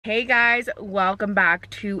Hey guys, welcome back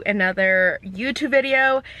to another YouTube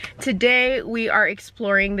video. Today we are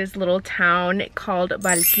exploring this little town called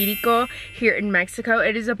Valquirico here in Mexico.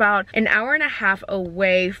 It is about an hour and a half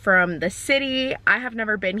away from the city. I have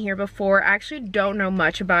never been here before. I actually don't know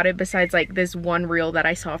much about it besides like this one reel that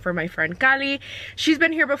I saw from my friend Kali. She's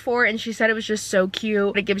been here before and she said it was just so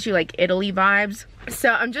cute. It gives you like Italy vibes.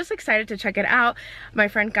 So I'm just excited to check it out. My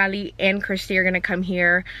friend Kali and Christy are gonna come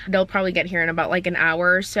here. They'll probably get here in about like an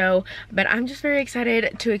hour or so, but I'm just very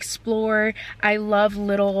excited to explore. I love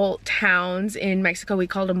little towns in Mexico. We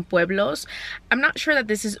call them pueblos. I'm not sure that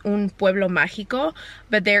this is un pueblo mágico,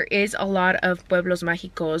 but there is a lot of pueblos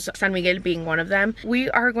mágicos, San Miguel being one of them.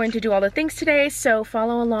 We are going to do all the things today, so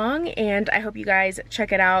follow along, and I hope you guys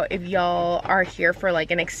check it out if y'all are here for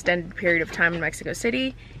like an extended period of time in Mexico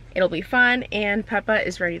City. It'll be fun, and Peppa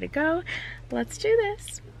is ready to go. Let's do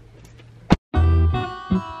this.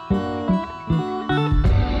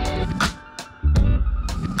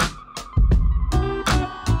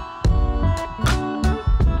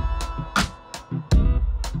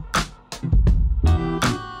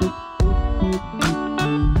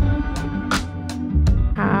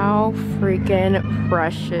 How freaking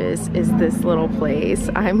precious is this little place?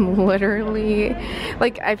 I'm literally,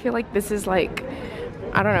 like, I feel like this is like,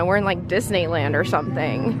 I don't know, we're in like Disneyland or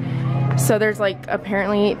something. So there's like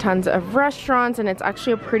apparently tons of restaurants and it's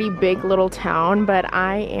actually a pretty big little town, but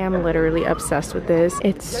I am literally obsessed with this.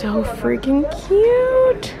 It's so freaking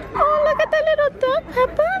cute. Oh, look at the little dog,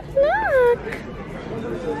 Peppa, look.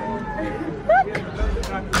 Look.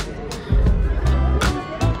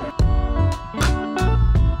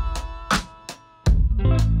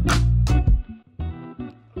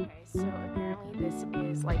 Okay, so apparently this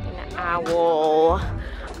is like an owl,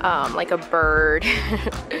 like a bird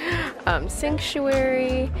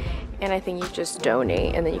sanctuary, and I think you just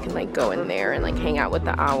donate and then you can like go in there and like hang out with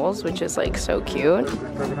the owls, which is like so cute.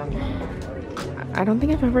 I don't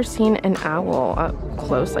think I've ever seen an owl up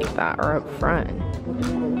close like that or up front.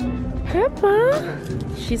 Peppa!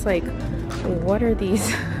 She's like, what are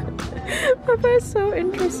these? Peppa is so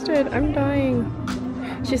interested. I'm dying.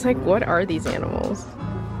 She's like, what are these animals?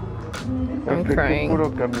 I'm crying.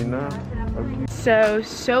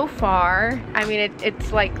 So far, I mean,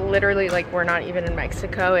 it's like literally like we're not even in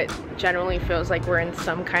Mexico. It generally feels like we're in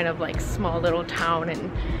some kind of like small little town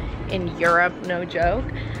in Europe, no joke.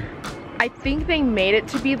 I think they made it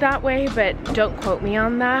to be that way, but don't quote me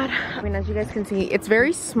on that. I mean, as you guys can see, it's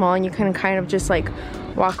very small and you can kind of just like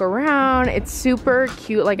walk around. It's super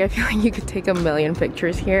cute. Like, I feel like you could take a million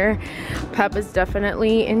pictures here. Peppa's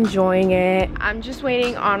definitely enjoying it. I'm just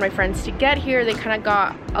waiting on my friends to get here. They kind of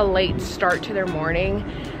got a late start to their morning.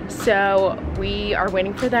 So we are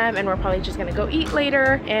waiting for them and we're probably just gonna go eat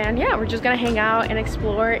later. And yeah, we're just gonna hang out and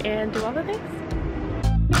explore and do all the things.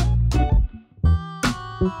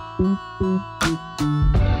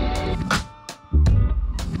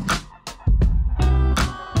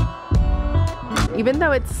 Even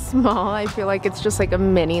though it's small, I feel like it's just like a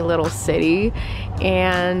mini little city,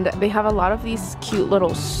 and they have a lot of these cute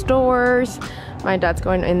little stores. My dad's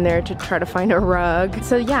going in there to try to find a rug.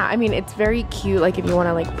 So yeah, I mean, it's very cute, like if you want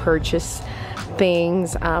to like purchase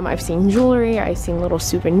things. I've seen jewelry, I've seen little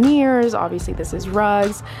souvenirs, obviously this is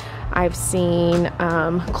rugs. I've seen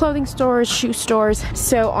clothing stores, shoe stores.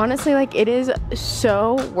 So honestly, like, it is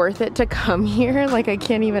so worth it to come here. Like, I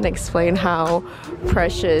can't even explain how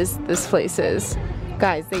precious this place is.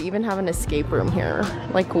 Guys, they even have an escape room here.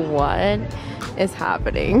 Like, what is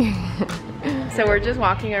happening? So we're just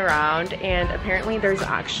walking around and apparently there's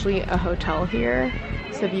actually a hotel here.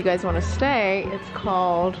 So if you guys want to stay, it's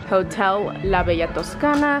called Hotel La Bella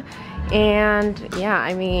Toscana. And yeah,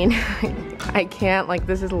 I mean, I can't, like,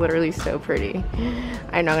 this is literally so pretty.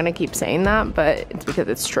 I'm not gonna keep saying that, but it's because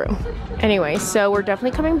it's true. Anyway, so we're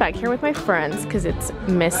definitely coming back here with my friends because it's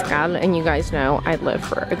mezcal, and you guys know I live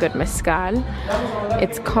for a good mezcal.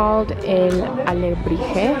 It's called El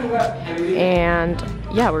Alebrije, and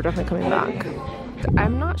yeah, we're definitely coming back.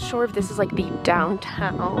 I'm not sure if this is like the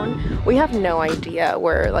downtown. We have no idea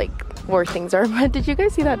where things are, but did you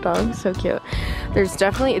guys see that dog? So cute. There's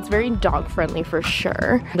definitely, it's very dog friendly for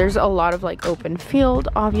sure. There's a lot of like open field,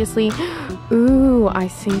 obviously. Ooh, I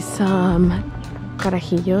see some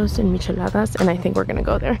carajillos and micheladas, and I think we're gonna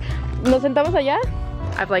go there. ¿Nos sentamos allá?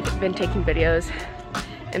 I've like been taking videos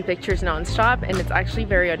and pictures non-stop, and it's actually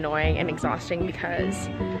very annoying and exhausting because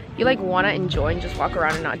you like want to enjoy and just walk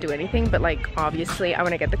around and not do anything, but like obviously I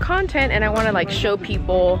want to get the content and I want to like show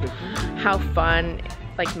people how fun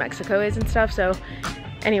like Mexico is and stuff. So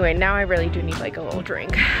anyway, now I really do need like a little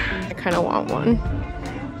drink. I kind of want one.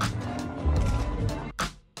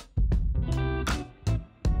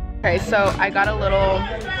 Okay, so I got a little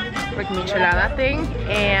like michelada thing,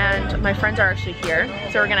 and my friends are actually here.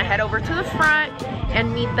 So we're gonna head over to the front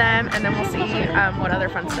and meet them, and then we'll see what other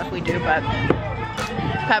fun stuff we do. But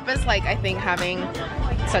Peppa's like, I think, having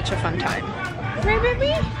such a fun time. Right,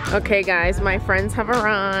 baby? Okay, guys, my friends have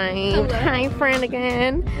arrived. Hello. Hi, friend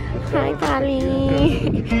again. Hi,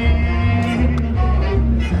 Dani.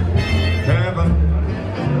 Heaven,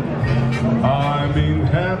 I'm in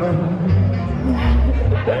heaven,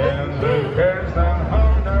 and the birds are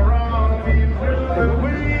hung around me through the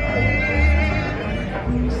wind.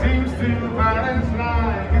 Seems to balance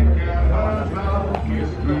like a candle is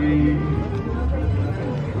free.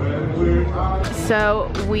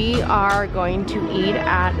 So we are going to eat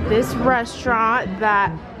at this restaurant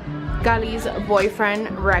that Gali's boyfriend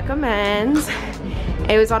recommends.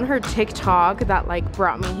 It was on her TikTok that like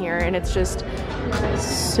brought me here, and it's just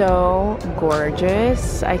so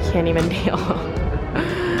gorgeous. I can't even deal.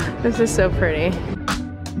 This is so pretty.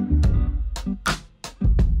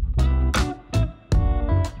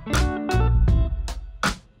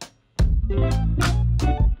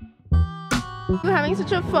 You're having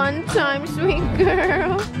such a fun time, sweet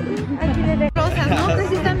girl.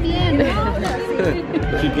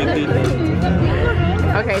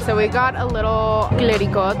 Okay, so we got a little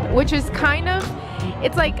clericot, which is kind of,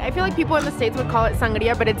 it's like, I feel like people in the States would call it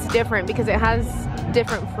sangria, but it's different because it has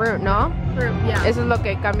different fruit, no? Fruit, yeah. Eso es lo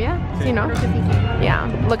que cambia? Sí, no? Yeah,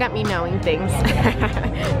 look at me knowing things.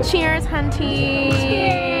 Cheers, hunty!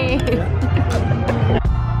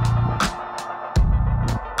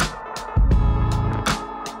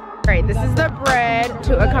 Alright, this is the bread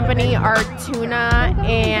to accompany our tuna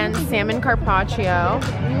and salmon carpaccio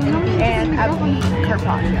and a beef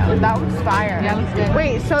carpaccio. That was fire. Yeah, that's good.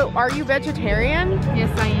 Wait, so are you vegetarian? Yes,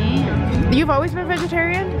 I am. You've always been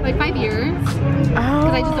vegetarian? Like 5 years. Oh.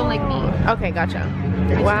 Because I just don't like meat. Okay, gotcha.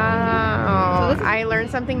 Wow. I learned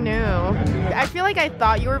something new. I feel like I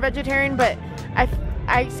thought you were vegetarian, but I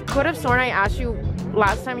could have sworn I asked you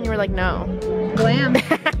last time and you were like, no. Glam. I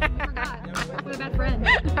forgot. What a bad friend.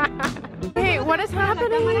 Hey, what is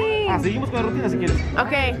happening? Seguimos con la rutina si quieres.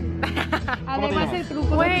 Okay.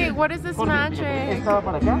 Wait, what is this magic? Esta va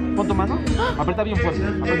para acá, pon tu mano, aprieta bien fuerte,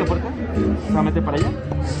 aprieta fuerte, se va a meter para allá.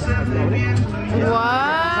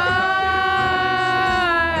 What?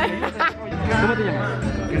 ¿Cómo te llamas?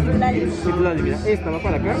 Dani, mira, esta va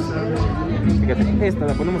para acá, fíjate, esta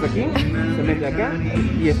la ponemos aquí, se mete acá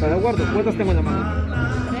y esta la guardo. ¿Cuántas tengo en la mano?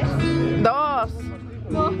 Dos.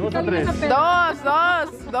 ¿Dos o tres? Dos.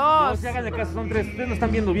 No, si háganle caso, son tres. Ustedes no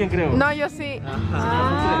están viendo bien, creo. No, yo sí.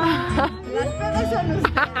 Las pedas son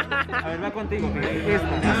ustedes. A ver, va contigo.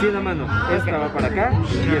 Esta, así en la mano. Esta va para acá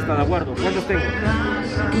y esta la guardo. ¿Cuántos tengo?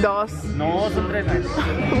 Dos. No, son tres.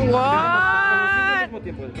 What?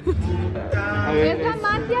 Tiempo. A ver, ¿Es la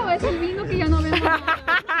magia o es el vino que ya no vemos?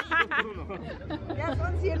 Ya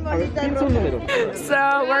son 100 bolitas piensa un número.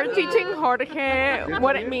 So we're teaching Jorge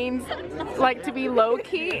what it means like to be low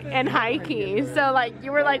key and high key. So like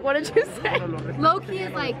you were like, what did you say? Low key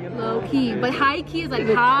is like low key, but high key is like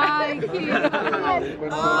high key.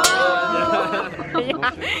 Oh.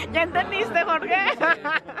 ¿Ya entendiste, Jorge?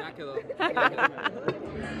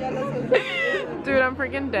 Dude, I'm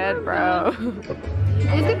freaking dead, bro.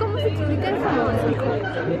 Es que ¿cómo se explica eso?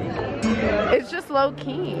 It's just low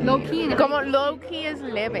key. Low key and Como low key is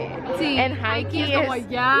living. Sí. And high key is como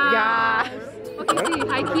ya. Okay, sí,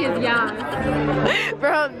 high key is ya.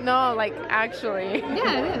 Bro, no, like actually.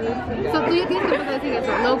 Yeah, it is. So tú ya tienes que empezar a decir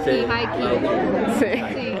eso. Low key, high key. Sí.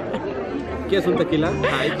 Sí. ¿Quieres un tequila?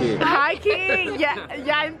 High key. High key,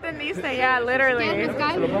 ya entendiste, yeah, literally. ¿Quieres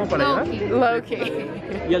mezcal? Low key. Low key.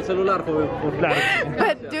 Y el celular, joven. Claro.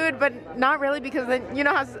 But dude, but not really, because then you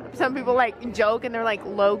know how some people like joke and they're like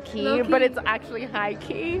low key, but it's actually high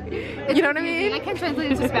key. You know what I mean? I can't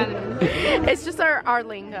translate it to Spanish. It's just our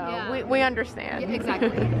lingo. Yeah. We understand. Yeah,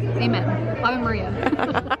 exactly. Amen. Ave Maria.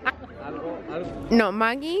 No,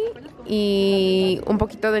 Maggi y un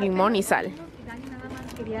poquito de limón y sal.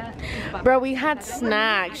 Bro, we had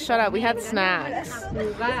snacks. Shut up, we had snacks.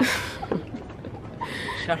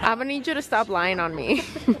 I'm gonna need you to stop lying on me.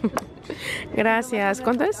 Gracias.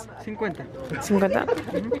 ¿Cuánto es? 50. 50?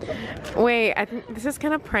 Wait, I think this is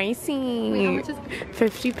kind of pricey. Wait, how much is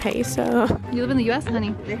 50 peso. You live in the US,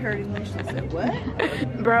 honey. They heard English and said, what?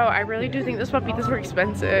 Bro, I really do think those papitas were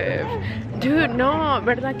expensive. Dude, no,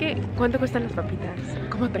 ¿verdad que? ¿Cuánto cuestan las papitas?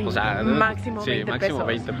 Como 30. O sea, máximo 20 sí, máximo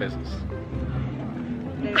pesos. 20 pesos.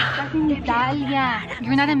 Italia.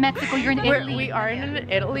 You're not in Mexico, you're in Italy. We are in an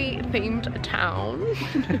Italy-themed town.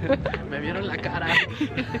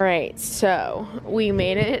 Alright, so we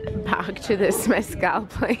made it back to this mezcal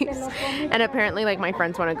place. And apparently, like, my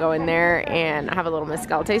friends want to go in there and have a little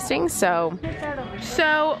mezcal tasting. So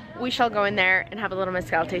we shall go in there and have a little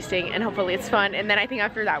mezcal tasting, and hopefully it's fun. And then I think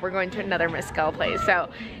after that we're going to another mezcal place. So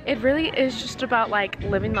it really is just about like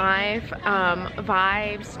living life,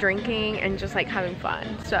 vibes, drinking, and just like having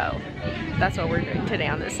fun. So that's what we're doing today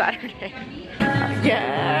on this Saturday.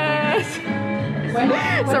 Yes!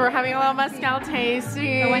 So we're having a little mezcal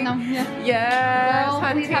tasting. Yes,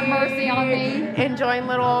 Girl, please have mercy on me. Enjoying a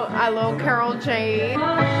little Carol J.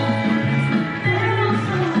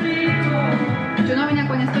 Yo no venía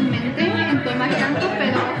con esto en mente, estoy maquillando,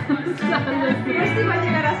 pero... Este va a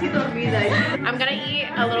llegar así dormida. I'm gonna eat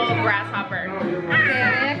a little grasshopper.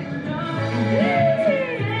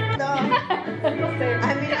 No.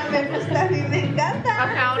 A mí no me gusta, a mí me encanta.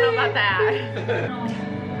 Okay, I don't know about that.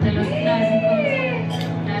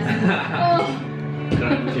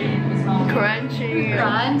 Crunchy.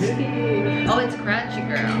 Crunchy. Oh, it's crunchy,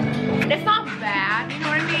 girl. It's not bad, you know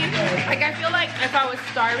what I mean? Like, I feel like if I was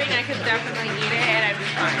starving, I could definitely eat it and I'd be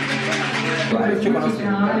fine.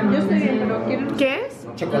 ¿Qué es?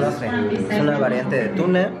 Chocolate. Es una variante de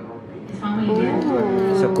tuna.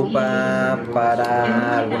 Se ocupa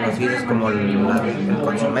para algunos guisos como el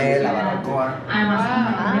consomé, la barbacoa.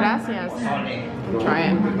 Gracias. Try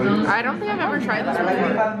it. I don't think I've ever tried this before.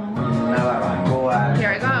 Una barbacoa.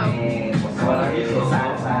 Here I go.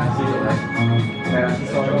 Salsa, pero así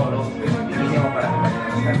solo buenísimo para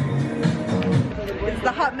It's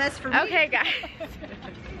the hot mess for me. Okay, guys.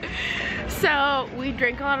 So we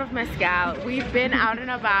drink a lot of mezcal. We've been out and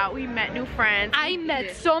about. We met new friends. I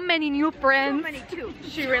met so many new friends. So many too.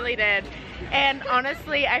 She really did. And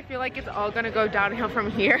honestly, I feel like it's all gonna go downhill from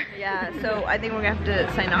here. Yeah, so I think we're gonna have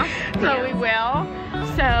to sign off. So we will.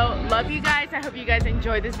 So love you guys. I hope you guys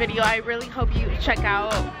enjoyed this video. I really hope you check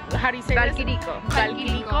out, how do you say Valquirico. this?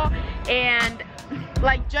 Valquirico. And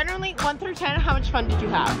like generally 1 through 10, how much fun did you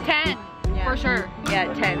have? 10. Yeah. For sure.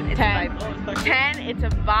 Yeah, 10. It's 10. a vibe. 10, it's a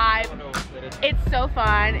vibe. It's so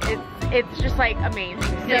fun. It's just like amazing.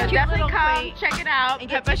 So Yeah, definitely come check it out. And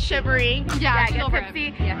get Peppa Shivery. Yeah, get over it.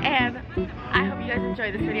 tipsy. Yeah. And I hope you guys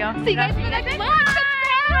enjoyed this video. See you guys in the next vlog.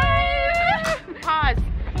 Subscribe. Pause.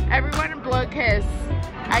 Everyone blow a kiss.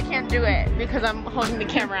 I can't do it because I'm holding the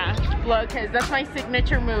camera. Blow a kiss. That's my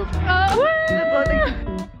signature move. Oh.